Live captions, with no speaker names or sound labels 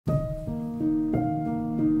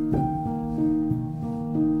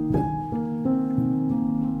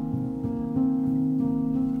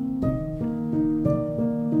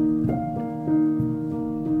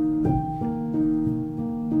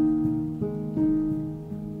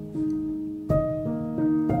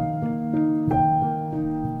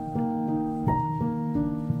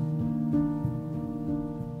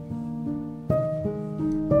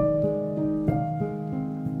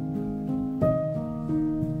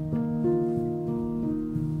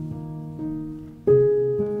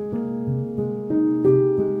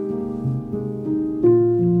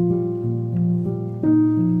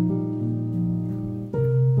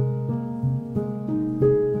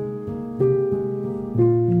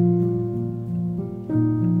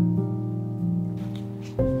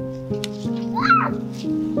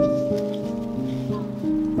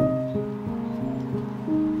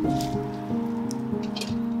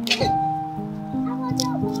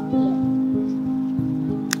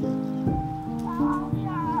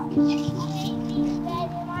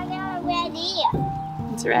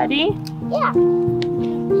It's ready? Yeah. Here's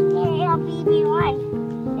a baby one.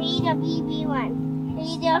 Here's a baby one.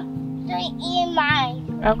 Here's a three in mine.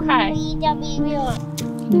 Okay. Here's a baby one.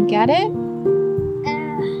 Can you get it?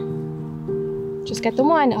 Just get the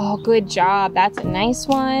one. Oh, good job. That's a nice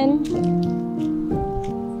one.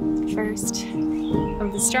 First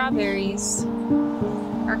of the strawberries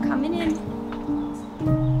are coming in.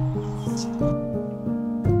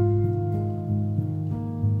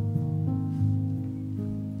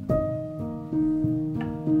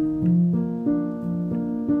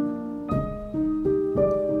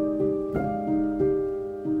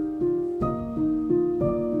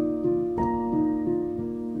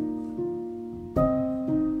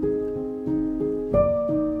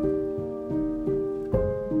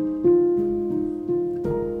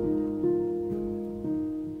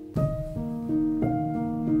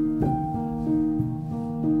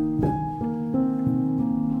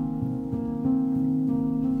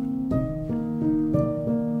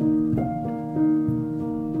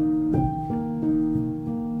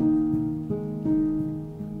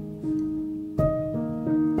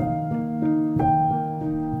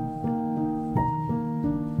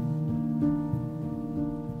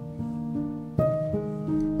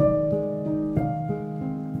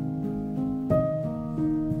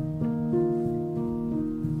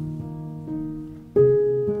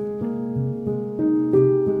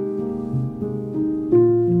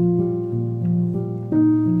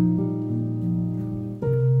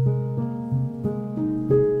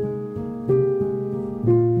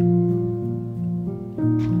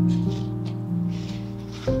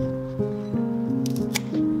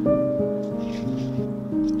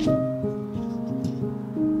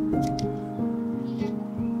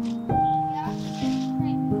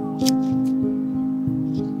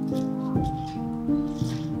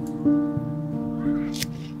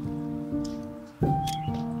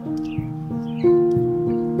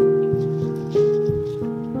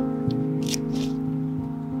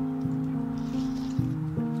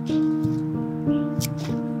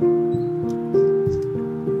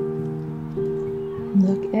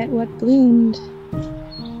 Look at what bloomed.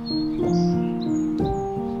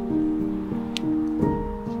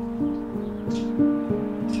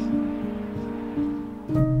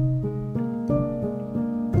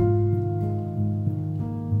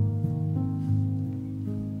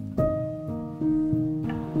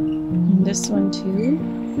 And this one too.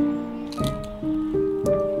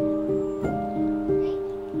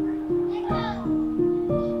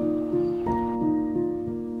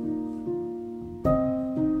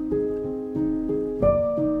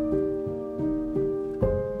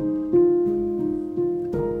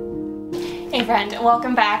 Hey friend,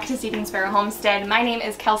 welcome back to Tbsp Homestead. My name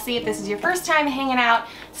is Kelsey. If this is your first time hanging out,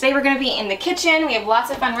 today we're going to be in the kitchen. We have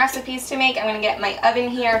lots of fun recipes to make. I'm going to get my oven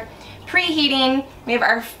here preheating. We have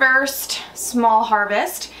our first small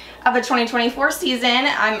harvest of the 2024 season.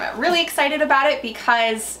 I'm really excited about it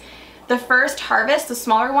because the first harvest, the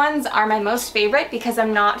smaller ones, are my most favorite because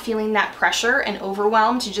I'm not feeling that pressure and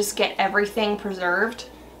overwhelmed to just get everything preserved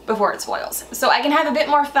before it spoils. So I can have a bit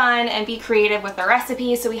more fun and be creative with the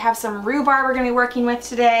recipes. So we have some rhubarb we're going to be working with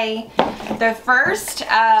today. The first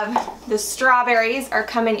of the strawberries are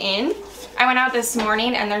coming in. I went out this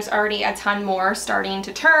morning and there's already a ton more starting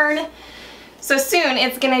to turn. So soon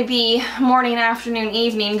it's going to be morning, afternoon,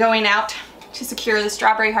 evening going out to secure the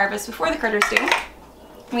strawberry harvest before the critters do.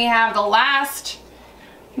 We have the last,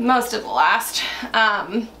 most of the last,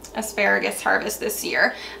 asparagus harvest this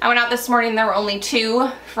year. I went out this morning, there were only 2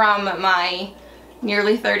 from my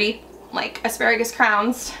nearly 30 asparagus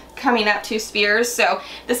crowns coming up 2 spears. So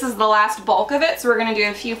this is the last bulk of it. So we're gonna do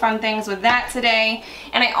a few fun things with that today.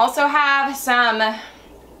 And I also have some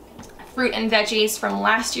fruit and veggies from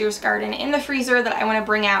last year's garden in the freezer that I wanna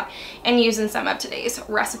bring out and use in some of today's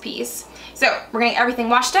recipes. So we're gonna get everything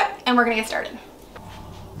washed up and we're gonna get started.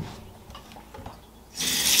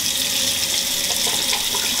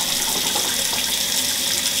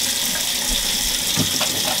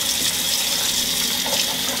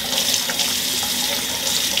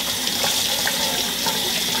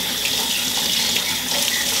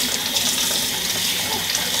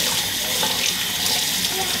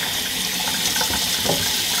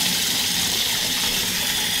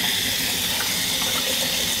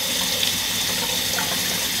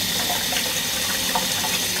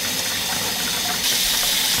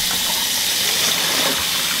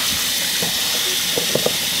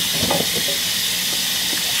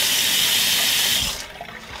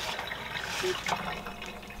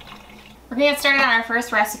 to get started on our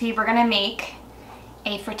first recipe. We're gonna make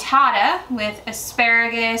a frittata with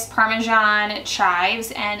asparagus, Parmesan,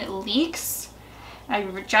 chives, and leeks. I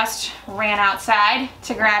just ran outside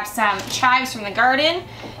to grab some chives from the garden,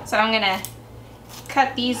 so I'm gonna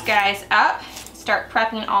cut these guys up, start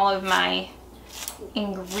prepping all of my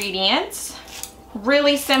ingredients.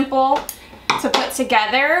 Really simple to put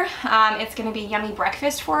together. It's gonna be yummy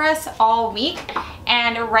breakfast for us all week,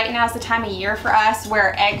 and right now is the time of year for us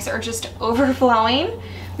where eggs are just overflowing.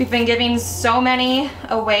 We've been giving so many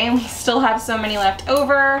away and we still have so many left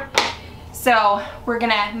over. So we're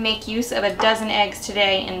gonna make use of a dozen eggs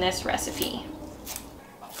today in this recipe.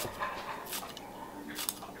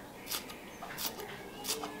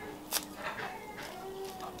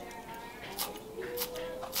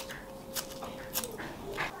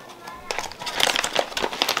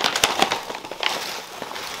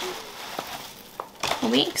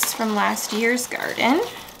 Leeks from last year's garden.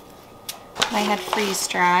 I had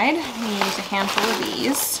freeze-dried. I'm gonna use a handful of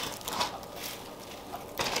these.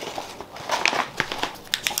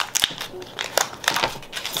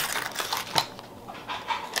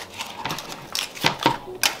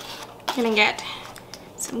 Gonna get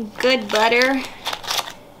some good butter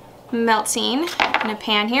melting in a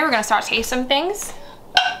pan here. We're gonna saute some things.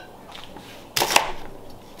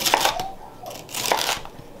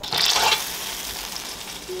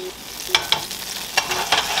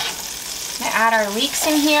 Add our leeks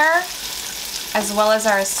in here, as well as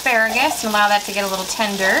our asparagus, and allow that to get a little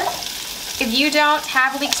tender. If you don't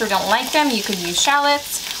have leeks or don't like them, you could use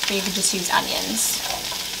shallots, or you could just use onions.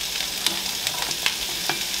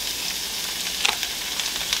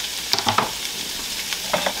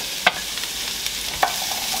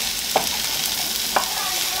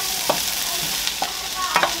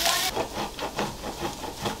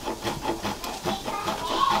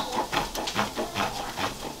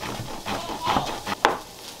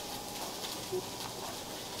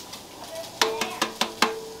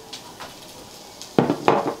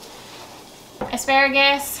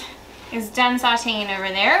 Asparagus is done sauteing over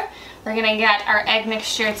there. We're gonna get our egg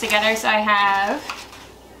mixture together. So I have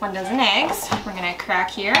 1 dozen eggs. We're gonna crack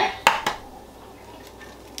here.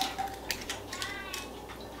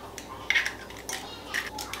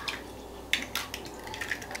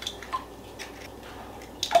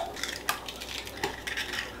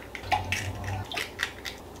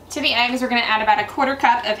 To the eggs, we're gonna add about a 1/4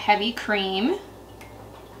 cup of heavy cream,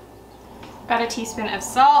 about a teaspoon of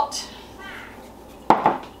salt,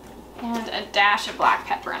 and a dash of black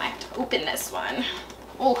pepper, and I have to open this one.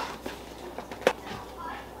 Oh,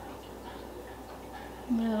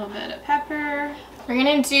 a little bit of pepper. We're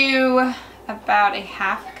gonna do about a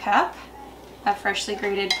 1/2 cup of freshly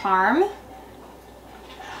grated parm.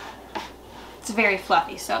 It's very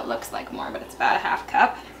fluffy, so it looks like more, but it's about a 1/2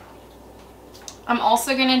 cup. I'm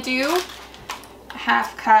also gonna do a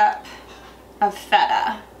 1/2 cup of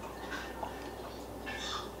feta.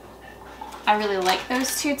 I really like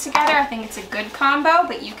those two together. I think it's a good combo,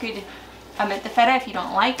 but you could omit the feta if you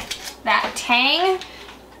don't like that tang.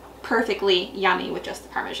 Perfectly yummy with just the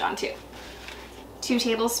Parmesan too. 2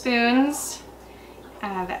 tablespoons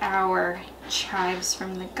of our chives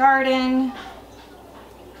from the garden.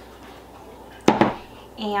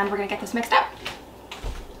 And we're gonna get this mixed up.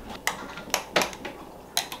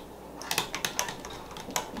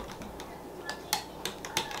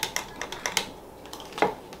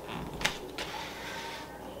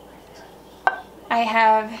 I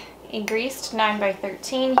have a greased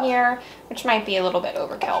 9x13 here, which might be a little bit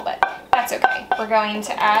overkill, but that's okay. We're going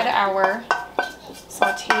to add our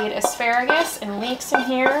sauteed asparagus and leeks in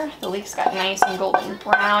here. The leeks got nice and golden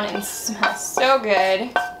brown and smells so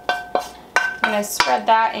good. I'm gonna spread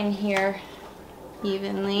that in here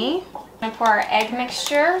evenly. I'm gonna pour our egg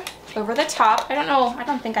mixture over the top. I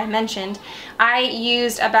don't think I mentioned, I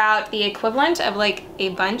used about the equivalent of like a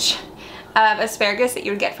bunch of asparagus that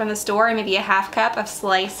you would get from the store, and maybe a 1/2 cup of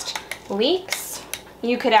sliced leeks.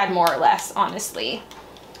 You could add more or less, honestly.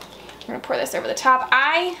 I'm gonna pour this over the top.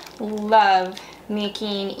 I love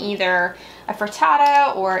making either a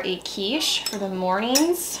frittata or a quiche for the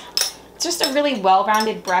mornings. It's just a really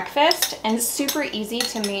well-rounded breakfast and super easy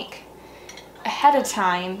to make ahead of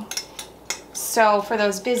time. So for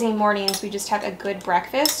those busy mornings, we just have a good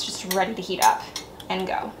breakfast just ready to heat up and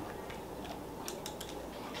go.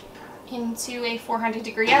 Into a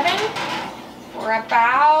 400-degree oven for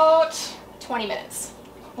about 20 minutes.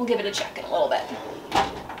 We'll give it a check in a little bit.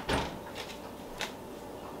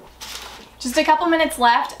 Just a couple minutes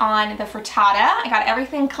left on the frittata. I got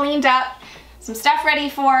everything cleaned up, some stuff ready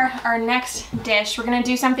for our next dish. We're gonna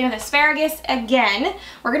do something with asparagus again.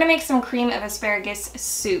 We're gonna make some cream of asparagus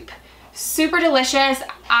soup Super delicious.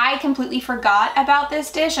 I completely forgot about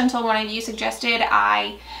this dish until one of you suggested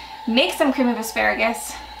I make some cream of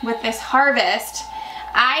asparagus with this harvest.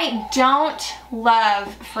 I don't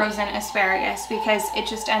love frozen asparagus because it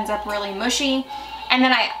just ends up really mushy, and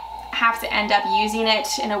then I have to end up using it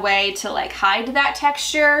in a way to like hide that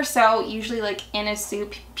texture, so usually like in a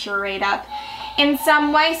soup pureed up in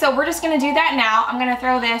some way. So we're just gonna do that now. I'm gonna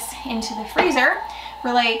throw this into the freezer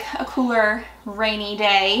for like a cooler rainy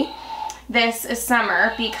day this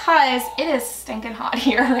summer because it is stinking hot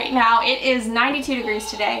here right now. It is 92 degrees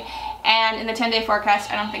today, and in the 10-day forecast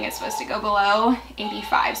I don't think it's supposed to go below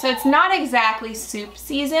 85. So it's not exactly soup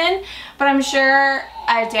season, but I'm sure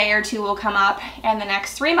a day or two will come up in the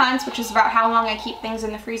next 3 months, which is about how long I keep things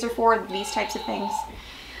in the freezer for, these types of things.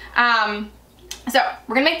 So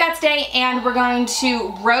we're gonna make that today, and we're going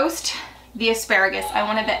to roast the asparagus. I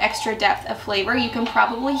wanted the extra depth of flavor. You can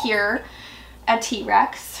probably hear a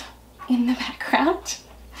T-Rex in the background.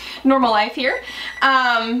 Normal life here.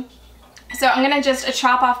 So I'm gonna just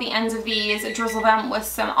chop off the ends of these, drizzle them with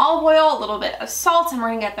some olive oil, a little bit of salt, and we're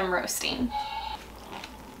gonna get them roasting.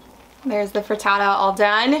 There's the frittata all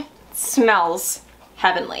done. It smells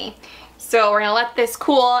heavenly. So we're gonna let this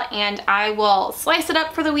cool, and I will slice it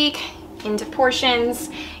up for the week into portions,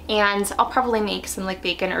 and I'll probably make some like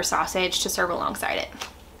bacon or sausage to serve alongside it.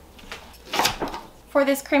 For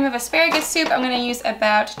this cream of asparagus soup, I'm gonna use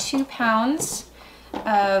about 2 pounds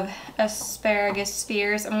of asparagus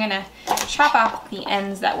spears. I'm gonna chop off the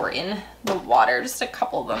ends that were in the water, just a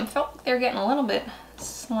couple of them. Felt like they're getting a little bit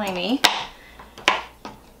slimy.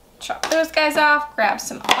 Chop those guys off, grab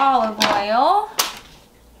some olive oil,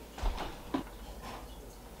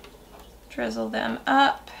 drizzle them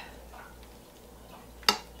up,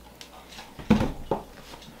 a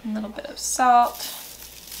little bit of salt.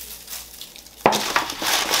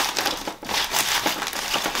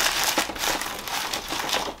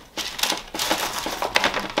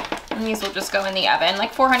 And these will just go in the oven,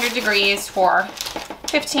 like 400 degrees for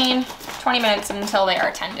 15-20 minutes until they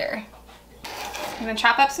are tender. I'm gonna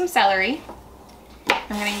chop up some celery. I'm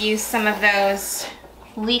gonna use some of those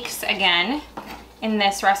leeks again in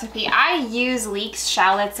this recipe. I use leeks,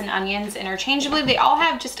 shallots, and onions interchangeably. They all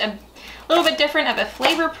have just a little bit different of a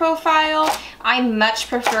flavor profile. I much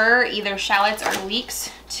prefer either shallots or leeks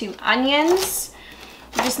to onions.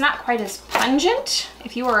 They're just not quite as pungent.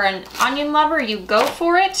 If you are an onion lover, you go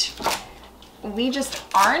for it. We just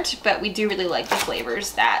aren't, but we do really like the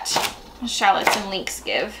flavors that shallots and leeks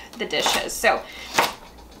give the dishes. So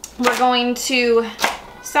we're going to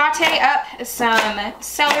saute up some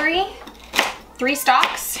celery, 3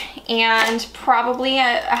 stalks, and probably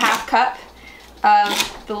a half cup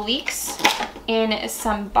of the leeks in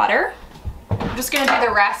some butter. I'm just gonna do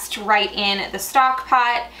the rest right in the stock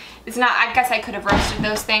pot. It's not, I guess I could have roasted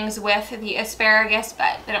those things with the asparagus,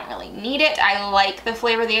 but I don't really need it. I like the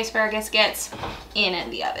flavor the asparagus gets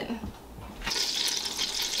in the oven.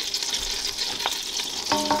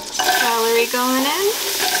 Celery going in.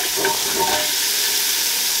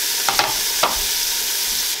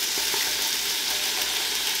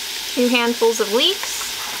 2 handfuls of leeks.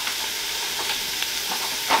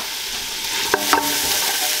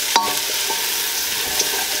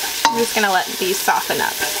 I'm just gonna let these soften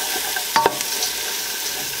up.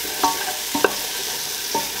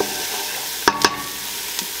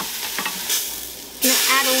 I'm gonna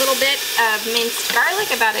add a little bit of minced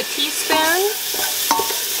garlic, about a teaspoon.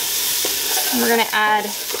 And we're gonna add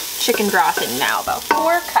chicken broth in now, about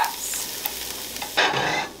 4 cups.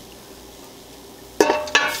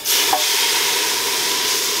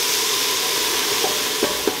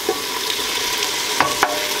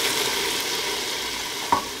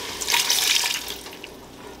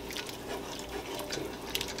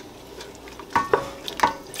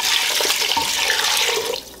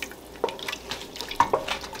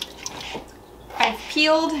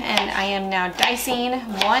 Peeled, and I am now dicing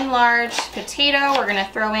 1 large potato. We're gonna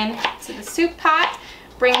throw in to the soup pot,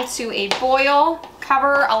 bring to a boil,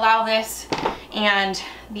 cover, allow this and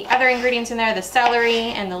the other ingredients in there, the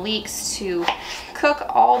celery and the leeks, to cook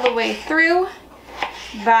all the way through.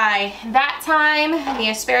 By that time, the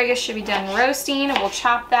asparagus should be done roasting. We'll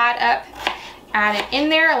chop that up, add it in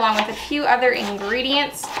there along with a few other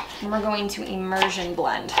ingredients, and we're going to immersion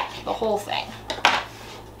blend the whole thing.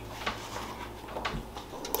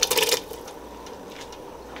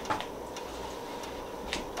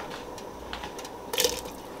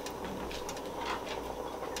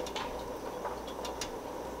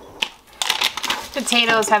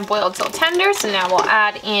 Potatoes have boiled till tender, so now we'll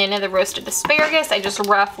add in the roasted asparagus. I just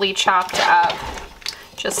roughly chopped up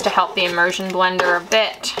just to help the immersion blender a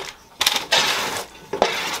bit.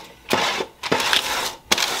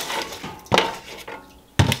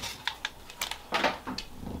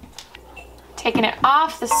 taking it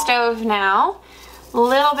off the stove now. A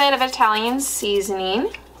little bit of Italian seasoning,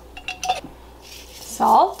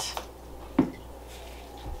 salt,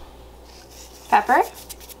 pepper,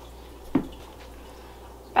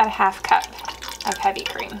 about a half cup of heavy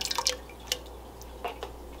cream.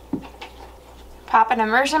 Pop an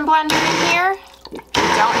immersion blender in here. If you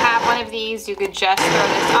don't have one of these, you could just throw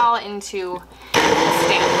this all into a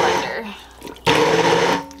stand blender.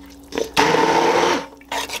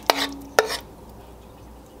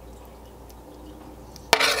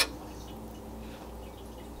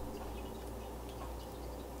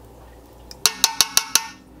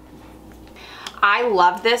 I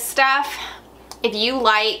love this stuff. If you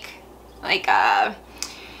like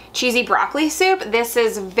cheesy broccoli soup, this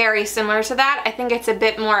is very similar to that. I think it's a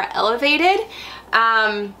bit more elevated.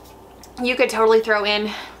 You could totally throw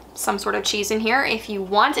in some sort of cheese in here if you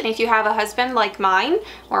want, and if you have a husband like mine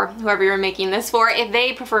or whoever you're making this for, if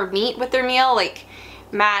they prefer meat with their meal, like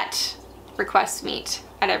Matt requests meat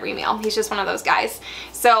at every meal. He's just one of those guys.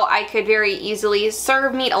 So I could very easily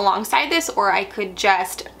serve meat alongside this, or I could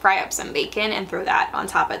just fry up some bacon and throw that on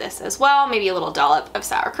top of this as well. Maybe a little dollop of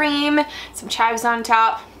sour cream, some chives on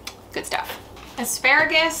top. Good stuff.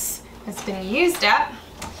 Asparagus has been used up.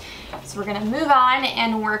 So we're gonna move on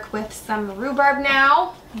and work with some rhubarb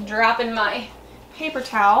now. I'm dropping my paper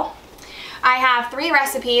towel. I have 3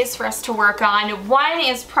 recipes for us to work on. One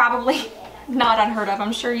is probably not unheard of.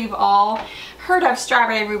 I'm sure you've all heard of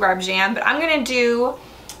strawberry rhubarb jam, but I'm gonna do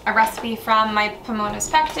a recipe from my Pomona's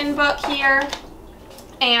Pectin book here,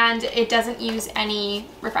 and it doesn't use any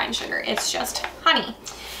refined sugar. It's just honey.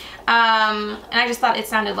 And I just thought it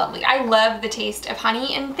sounded lovely. I love the taste of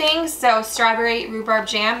honey and things, so strawberry rhubarb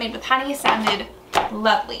jam made with honey sounded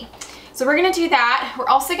lovely. So we're gonna do that. We're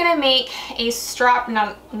also gonna make a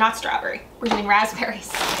not strawberry, we're doing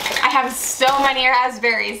raspberries. I have so many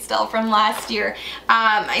raspberries still from last year.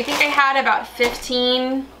 I think I had about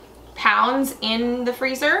 15 pounds in the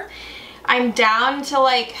freezer. I'm down to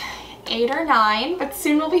like 8 or 9, but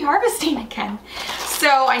soon we'll be harvesting again.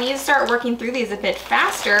 So I need to start working through these a bit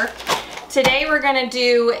faster. Today we're gonna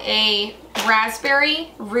do a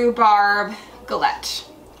raspberry rhubarb galette.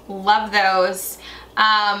 Love those.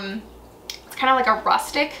 It's kind of like a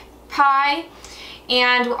rustic pie.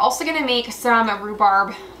 And we're also gonna make some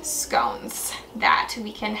rhubarb scones that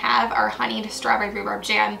we can have our honeyed strawberry rhubarb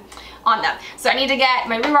jam on them. So I need to get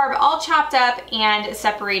my rhubarb all chopped up and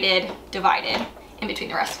separated, divided in between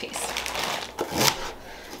the recipes.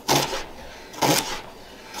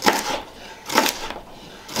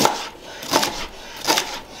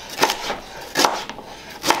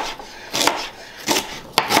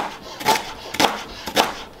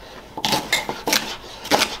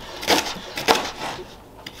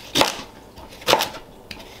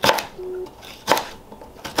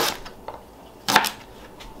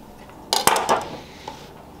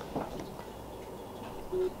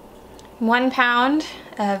 One pound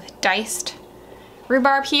of diced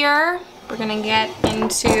rhubarb here. We're gonna get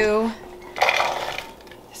into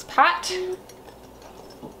this pot.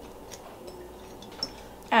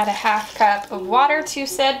 Add a half cup of water to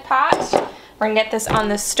said pot. We're gonna get this on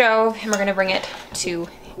the stove and we're gonna bring it to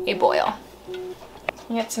a boil.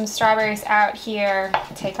 Get some strawberries out here,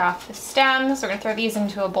 take off the stems. We're gonna throw these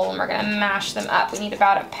into a bowl and we're gonna mash them up. We need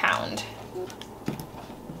about a pound.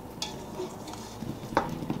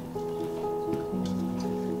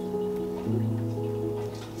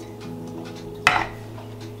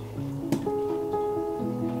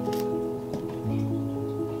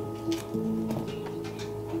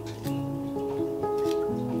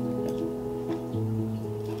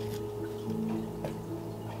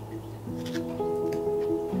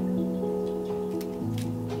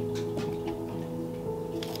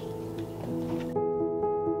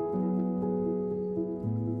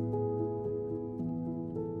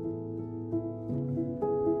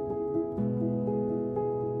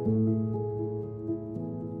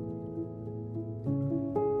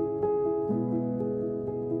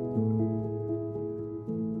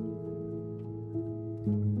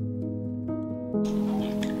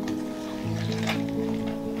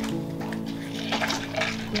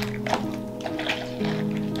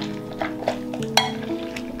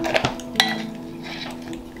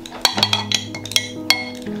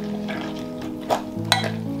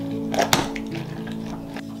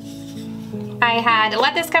 I had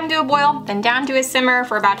let this come to a boil, then down to a simmer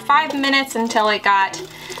for about 5 minutes until it got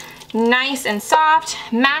nice and soft.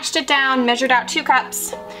 Mashed it down, measured out 2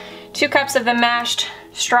 cups. 2 cups of the mashed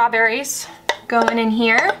strawberries going in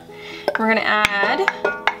here. We're gonna add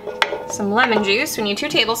some lemon juice. We need 2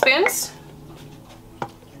 tablespoons.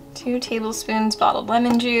 2 tablespoons bottled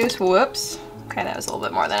lemon juice. Whoops, Okay, that was a little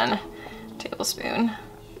bit more than a tablespoon.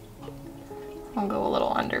 I'll go a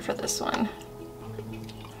little under for this one.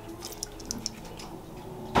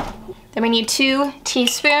 Then we need 2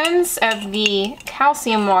 teaspoons of the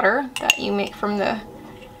calcium water that you make from the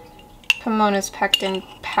Pomona's pectin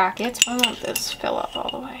packets. I want this to fill up all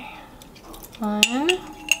the way. 1,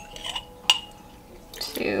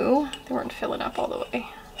 2, they weren't filling up all the way.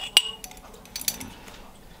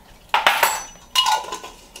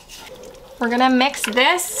 We're gonna mix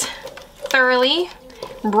this thoroughly,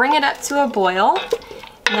 bring it up to a boil,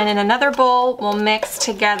 and then in another bowl we'll mix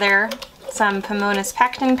together some Pomona's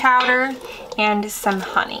pectin powder and some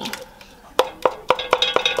honey.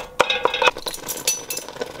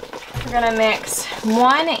 We're gonna mix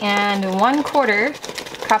 1 1/4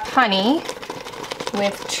 cup honey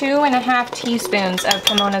with 2½ teaspoons of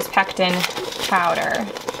Pomona's pectin powder.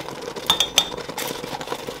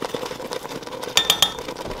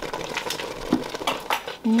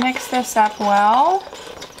 Mix this up well.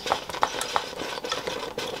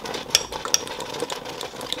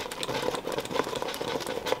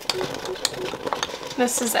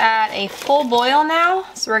 This is at a full boil now,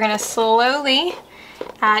 so we're gonna slowly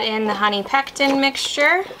add in the honey pectin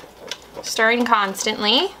mixture, stirring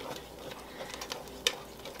constantly.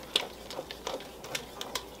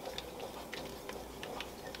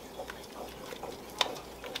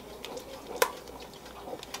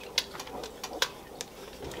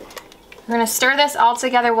 We're gonna stir this all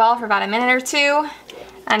together well for about a minute or 2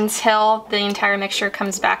 until the entire mixture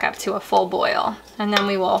comes back up to a full boil. And then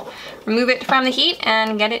we will remove it from the heat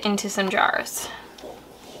and get it into some jars.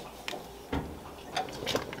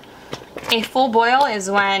 A full boil is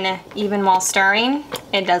when, even while stirring,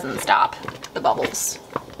 it doesn't stop the bubbles.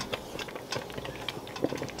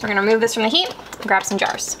 So we're gonna remove this from the heat and grab some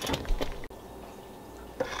jars.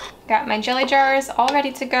 Got my jelly jars all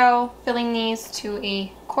ready to go, filling these to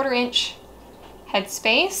a 1/4 inch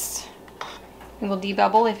headspace. We will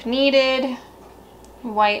debubble if needed,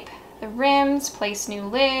 wipe the rims, place new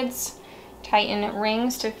lids, tighten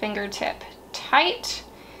rings to fingertip tight,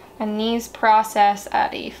 and these process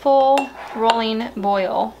at a full rolling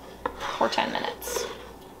boil for 10 minutes.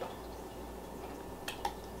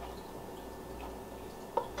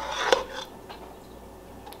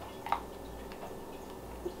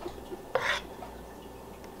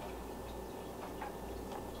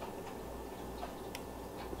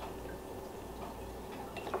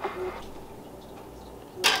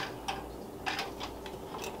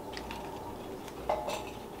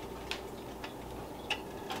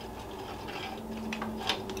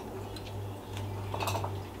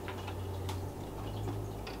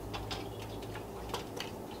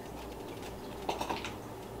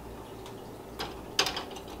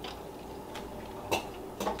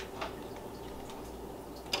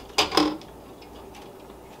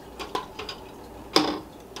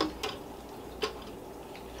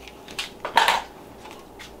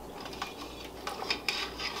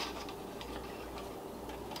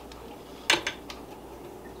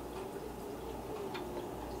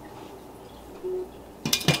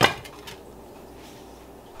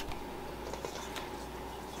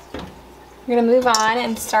 We're gonna move on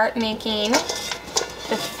and start making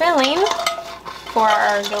the filling for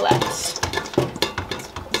our galette.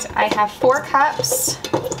 So I have 4 cups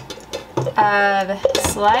of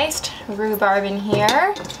sliced rhubarb in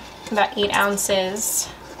here, about 8 ounces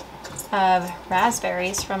of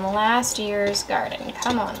raspberries from last year's garden.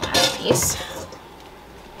 Come on, last piece.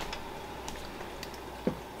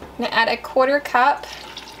 I'm gonna add a 1/4 cup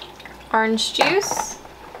orange juice.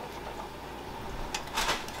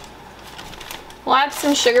 We'll add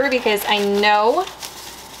some sugar because I know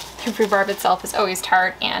the rhubarb itself is always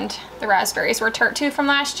tart and the raspberries were tart too from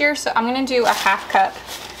last year, so I'm gonna do a 1/2 cup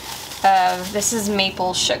of, this is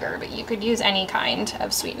maple sugar, but you could use any kind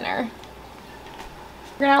of sweetener.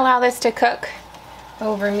 We're gonna allow this to cook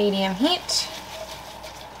over medium heat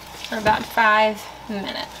for about 5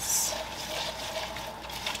 minutes.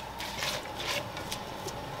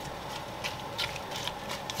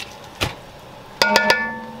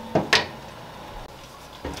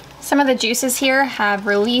 Some of the juices here have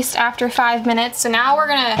released after 5 minutes, so now we're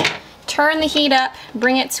gonna turn the heat up,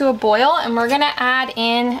 bring it to a boil, and we're gonna add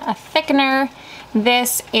in a thickener.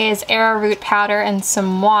 This is arrowroot powder and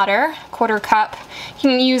some water, 1/4 cup.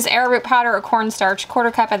 You can use arrowroot powder or cornstarch, 1/4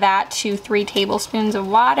 cup of that to 3 tablespoons of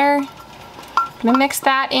water. I'm gonna mix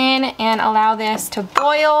that in and allow this to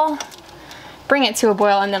boil. Bring it to a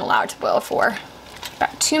boil and then allow it to boil for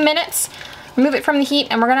about 2 minutes. Remove it from the heat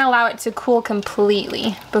and we're gonna allow it to cool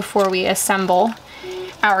completely before we assemble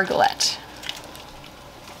our galette.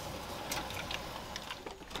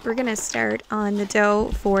 we're gonna start on the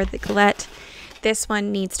dough for the galette. This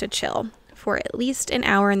one needs to chill for at least an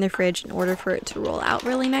hour in the fridge in order for it to roll out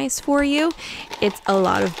really nice for you. It's a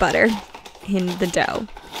lot of butter in the dough.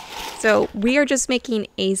 So we are just making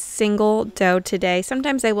a single dough today.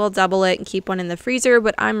 Sometimes I will double it and keep one in the freezer,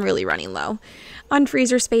 but I'm really running low on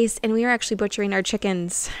freezer space, and we are actually butchering our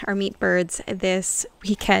chickens, our meat birds, this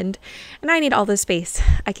weekend, and I need all the space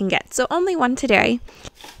I can get. So only one today.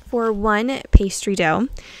 For one pastry dough,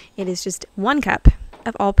 it is just 1 cup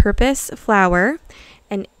of all-purpose flour,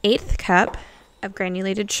 an 1/8 cup of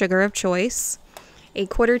granulated sugar of choice, a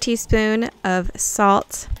 1/4 teaspoon of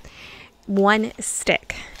salt, 1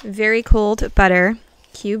 stick very cold butter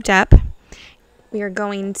cubed up. We are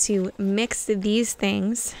going to mix these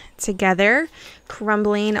things together,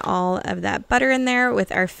 crumbling all of that butter in there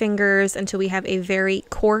with our fingers until we have a very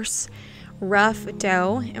coarse, rough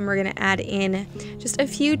dough. And we're going to add in just a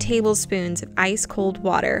few tablespoons of ice cold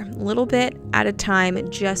water, a little bit at a time,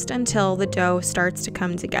 just until the dough starts to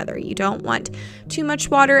come together. You don't want too much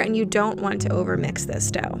water, and you don't want to overmix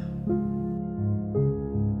this dough.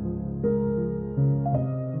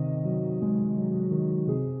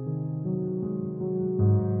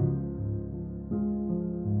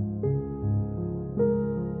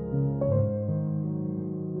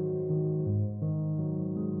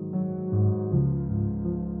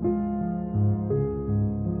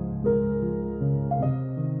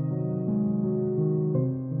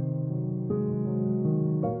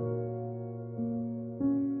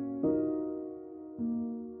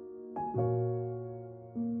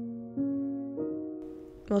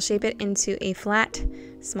 We'll shape it into a flat,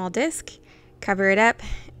 small disc, cover it up,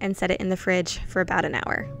 and set it in the fridge for about an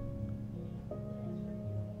hour.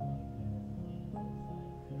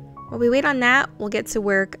 While we wait on that, we'll get to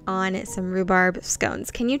work on some rhubarb scones.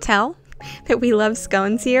 Can you tell that we love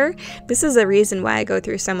scones here? This is a reason why I go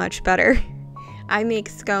through so much butter. I make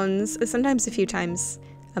scones sometimes a few times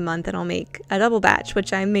a month, and I'll make a double batch,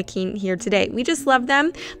 which I'm making here today. We just love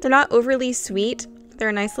them. They're not overly sweet. They're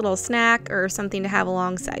a nice little snack or something to have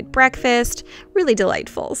alongside breakfast. Really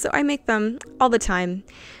delightful. So I make them all the time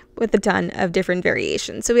with a ton of different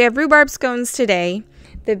variations. So we have rhubarb scones today.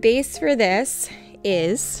 The base for this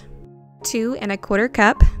is 2 1/4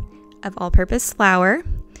 cup of all-purpose flour,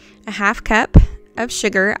 a 1/2 cup of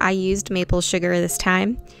sugar. I used maple sugar this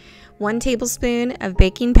time, 1 tablespoon of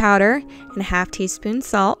baking powder, and a 1/2 teaspoon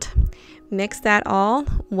salt. Mix that all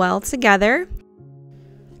well together.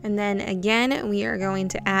 And then again, we are going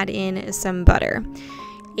to add in some butter.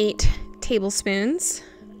 8 tablespoons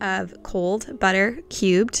of cold butter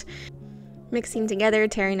cubed. Mixing together,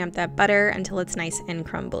 tearing up that butter until it's nice and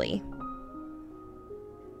crumbly.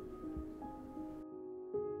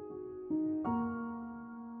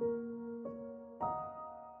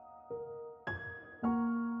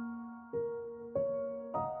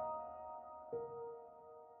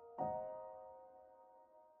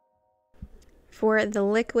 For the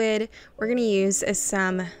liquid, we're going to use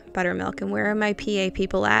some buttermilk. And where are my PA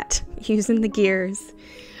people at? Using the gears.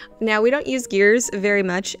 Now, we don't use gears very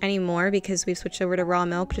much anymore because we've switched over to raw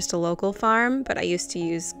milk, just a local farm, but I used to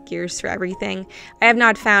use gears for everything. I have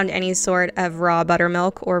not found any sort of raw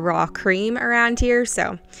buttermilk or raw cream around here, so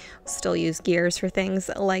I'll still use gears for things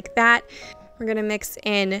like that. We're going to mix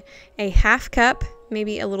in a 1/2 cup,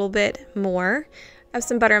 maybe a little bit more, of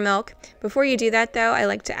some buttermilk. Before you do that though, I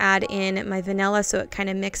like to add in my vanilla so it kind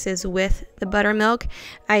of mixes with the buttermilk.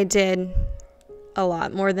 I did a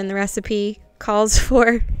lot more than the recipe calls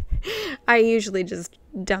for. I usually just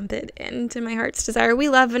dump it into my heart's desire. We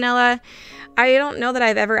love vanilla. I don't know that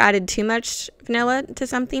I've ever added too much vanilla to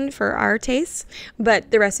something for our tastes, but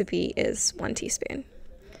the recipe is 1 teaspoon.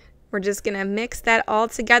 We're just gonna mix that all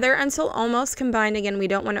together until almost combined. Again, we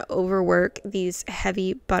don't want to overwork these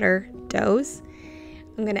heavy butter doughs.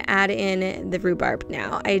 I'm going to add in the rhubarb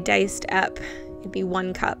now. I diced up, it'd be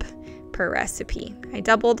 1 cup per recipe. I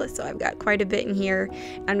doubled, so I've got quite a bit in here.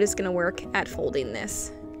 I'm just going to work at folding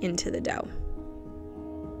this into the dough.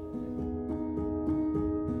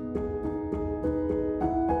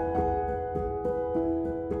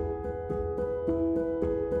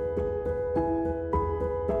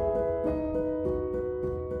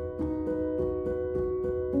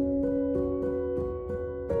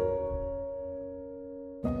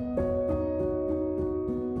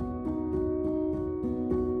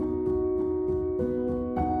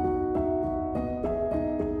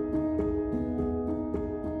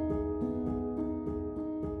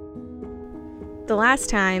 The last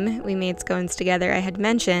time we made scones together, I had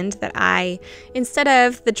mentioned that instead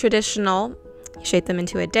of the traditional, shape them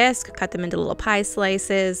into a disc, cut them into little pie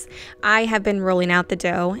slices. I have been rolling out the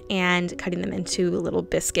dough and cutting them into little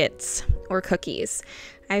biscuits or cookies.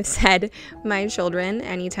 I've said my children,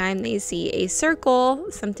 anytime they see a circle,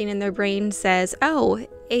 something in their brain says, oh,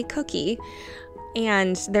 a cookie,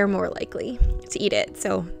 and they're more likely to eat it.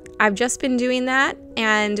 So I've just been doing that,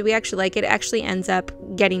 and we actually like it. It actually ends up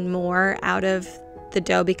getting more out of the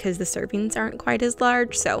dough because the servings aren't quite as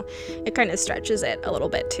large, so it kind of stretches it a little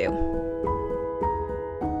bit too.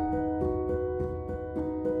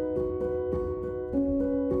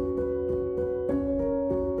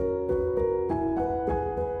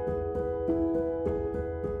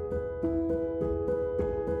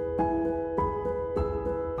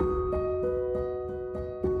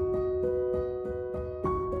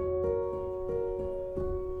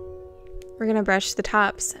 We're going to brush the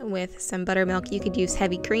tops with some buttermilk. You could use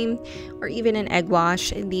heavy cream or even an egg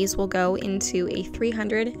wash. These will go into a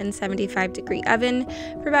 375-degree oven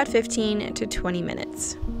for about 15 to 20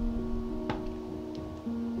 minutes.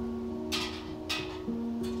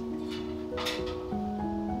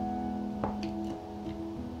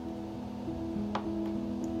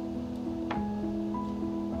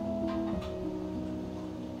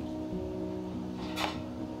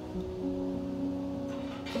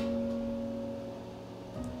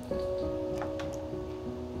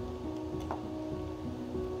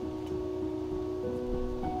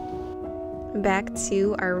 Back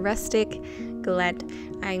to our rustic galette.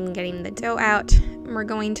 I'm getting the dough out, and we're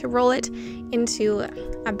going to roll it into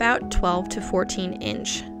about 12 to 14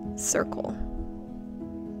 inch circle.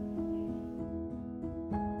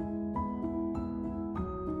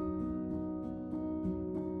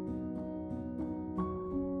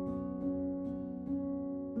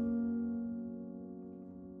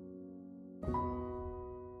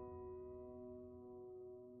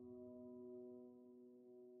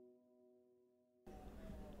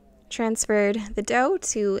 Transferred the dough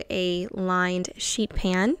to a lined sheet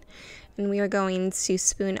pan, and we are going to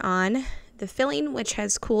spoon on the filling, which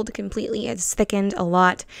has cooled completely. It's thickened a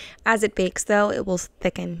lot. As it bakes though, it will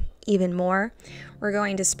thicken even more. We're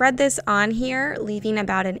going to spread this on here, leaving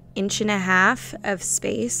about 1.5 inches of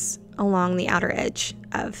space along the outer edge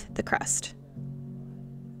of the crust.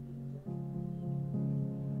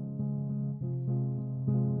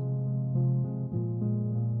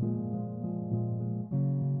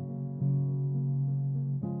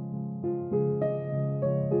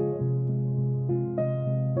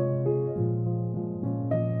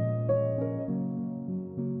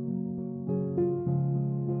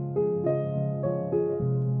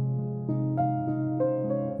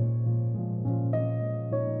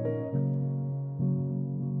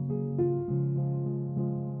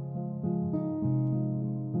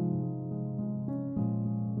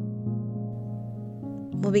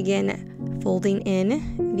 We'll begin folding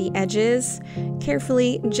in the edges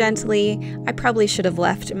carefully, gently. I probably should have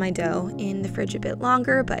left my dough in the fridge a bit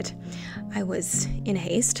longer, but I was in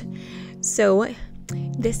haste. So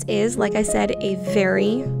this is, like I said, a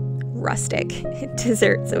very rustic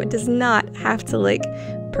dessert, so it does not have to look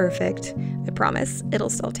perfect. I promise it'll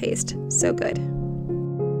still taste so good.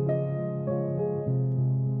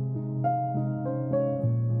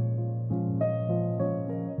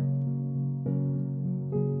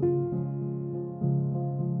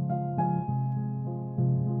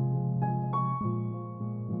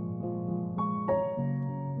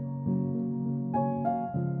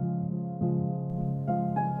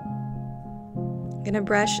 I'm gonna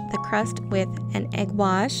brush the crust with an egg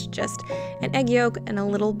wash, just an egg yolk and a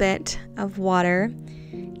little bit of water.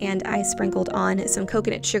 And I sprinkled on some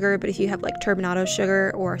coconut sugar, but if you have like turbinado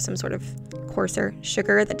sugar or some sort of coarser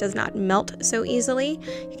sugar that does not melt so easily,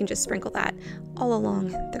 you can just sprinkle that all along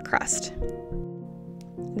the crust.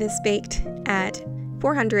 This baked at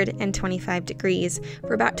 425 degrees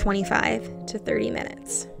for about 25 to 30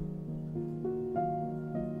 minutes.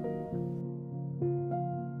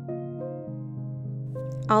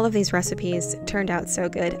 All of these recipes turned out so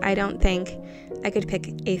good. I don't think I could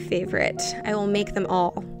pick a favorite. I will make them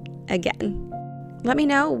all again. Let me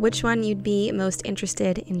know which one you'd be most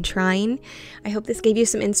interested in trying. I hope this gave you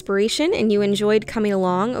some inspiration and you enjoyed coming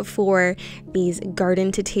along for these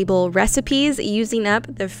garden to table recipes using up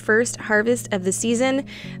the first harvest of the season.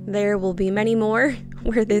 There will be many more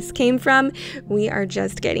where this came from. We are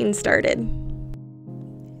just getting started.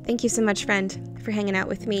 Thank you so much, friend, for hanging out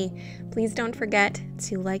with me. Please don't forget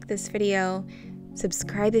to like this video,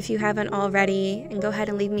 subscribe if you haven't already, and go ahead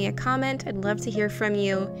and leave me a comment. I'd love to hear from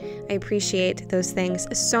you. I appreciate those things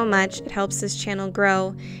so much. It helps this channel grow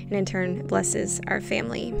and in turn blesses our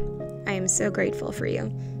family. I am so grateful for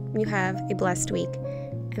you. You have a blessed week,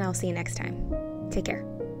 and I'll see you next time. Take care.